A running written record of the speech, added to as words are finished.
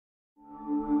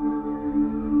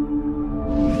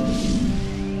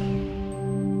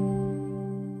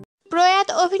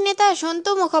অভিনেতা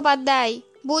সন্তু মুখোপাধ্যায়।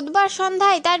 বুধবার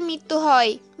সন্ধ্যায় তার মৃত্যু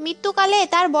হয়। মৃত্যুকালে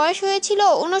তার বয়স হয়েছিল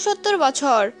 ৬৯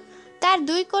 বছর। তার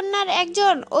দুই কন্যার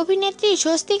একজন অভিনেত্রী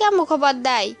স্বস্তিকা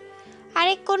মুখোপাধ্যায়,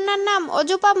 আরেক কন্যার নাম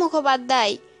অজুপা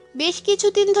মুখোপাধ্যায়। বেশ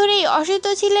কিছুদিন ধরেই অসুস্থ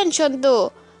ছিলেন সন্তু।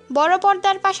 বড়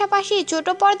পর্দার পাশাপাশি ছোট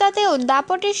পর্দাতেও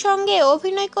দাপটের সঙ্গে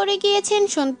অভিনয় করে গিয়েছেন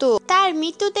সন্তু। তার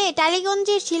মৃত্যুতে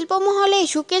টালিগঞ্জের শিল্পমহলে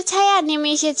শোকের ছায়া নেমে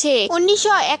এসেছে।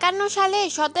 ১৯৫১ সালে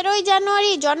 ১৭ই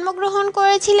জানুয়ারি জন্মগ্রহণ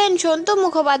করেছিলেন সন্তু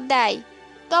মুখোপাধ্যায়।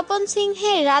 তপন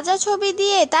সিংহের রাজা ছবি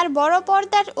দিয়ে তার বড়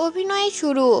পর্দার অভিনয়ে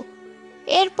শুরু।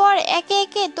 এরপর একে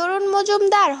একে তরুণ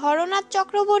মজুমদার, হরনাথ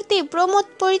চক্রবর্তী প্রমোদ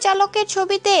পরিচালকের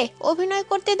ছবিতে অভিনয়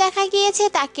করতে দেখা গিয়েছে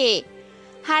তাকে।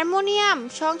 হারমোনিয়াম,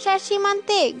 সংসার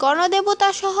সীমান্তে, গণদেবতা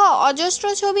সহ অজস্র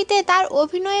ছবিতে তার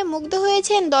অভিনয়ে মুগ্ধ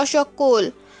হয়েছেন দর্শককুল।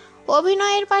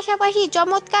 অভিনয়ের পাশাপাশি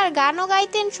চমৎকার গানও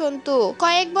গাইতেন সন্তু।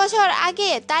 কয়েক বছর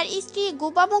আগে তার স্ত্রী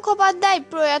গোপা মুখোপাধ্যায়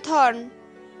প্রয়াত হন।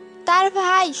 তার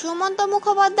ভাই সুমন্ত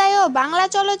মুখোপাধ্যায়ও বাংলা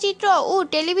চলচ্চিত্র ও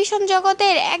টেলিভিশন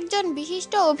জগতের একজন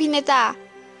বিশিষ্ট অভিনেতা।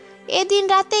 এদিন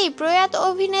রাতেই প্রয়াত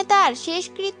অভিনেতার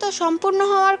শেষকৃত্য সম্পূর্ণ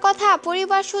হওয়ার কথা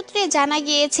পরিবার সূত্রে জানা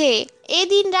গিয়েছে।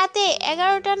 এদিন রাতে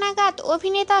 11টা নাগাদ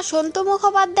অভিনেতা সন্তু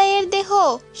মুখোপাধ্যায়ের দেহ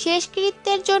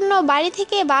শেষকৃত্যের জন্য বাড়ি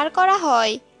থেকে বার করা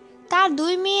হয়। তার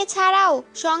দুই মেয়ে ছাড়াও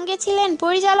সঙ্গে ছিলেন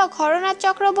পরিচালক হরনাথ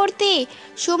চক্রবর্তী,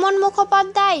 সুমন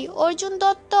মুখোপাধ্যায়, অর্জুন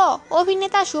দত্ত,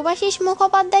 অভিনেতা শুভাশিস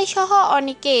মুখোপাধ্যায় সহ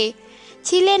অনেকে।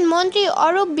 ছিলেন মন্ত্রী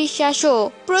অরূপ বিশ্বাসও।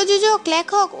 প্রযোজক,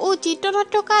 লেখক ও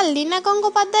চিত্রনাট্যকার লীনা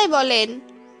গঙ্গোপাধ্যায় বলেন,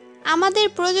 আমাদের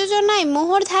প্রযোজনায়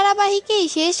মোহর ধারাবাহিকেই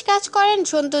শেষ কাজ করেন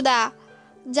সন্তুদা।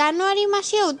 জানুয়ারি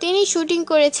মাসেও তিনি শুটিং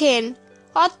করেছেন।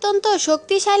 অত্যন্ত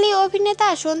শক্তিশালী অভিনেতা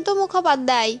সন্তু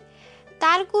মুখোপাধ্যায়,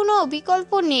 তার কোনো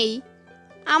বিকল্প নেই।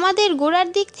 আমাদের গোড়ার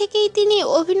দিক থেকেই তিনি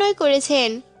অভিনয় করেছেন।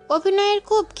 অভিনয়ের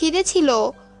খুব খিদে ছিল।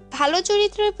 ভালো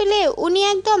চরিত্র পেলে উনি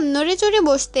একদম নড়েচড়ে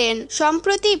বসতেন।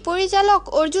 সম্প্রতি পরিচালক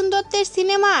অর্জুন দত্তের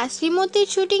সিনেমা শ্রীমতীর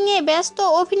শুটিংয়ে ব্যস্ত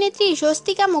অভিনেত্রী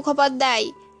স্বস্তিকা মুখোপাধ্যায়।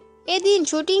 এদিন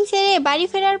শুটিং সেরে বাড়ি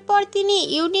ফেরার পর তিনি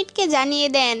ইউনিটকে জানিয়ে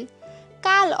দেন,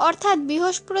 কাল অর্থাৎ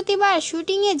বৃহস্পতিবার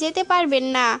শুটিংয়ে যেতে পারবেন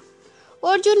না।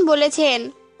 অর্জুন বলেছেন,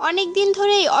 অনেক দিন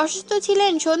ধরেই অসুস্থ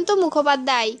ছিলেন সন্তু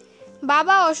মুখোপাধ্যায়।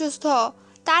 বাবা অসুস্থ,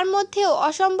 তার মধ্যেও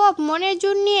অসম্ভব মনের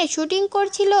জোর নিয়ে শুটিং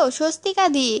করছিল স্বস্তিকা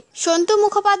দি। সন্তু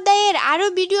মুখোপাধ্যায়ের আরও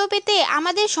ভিডিও পেতে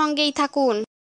আমাদের সঙ্গেই থাকুন।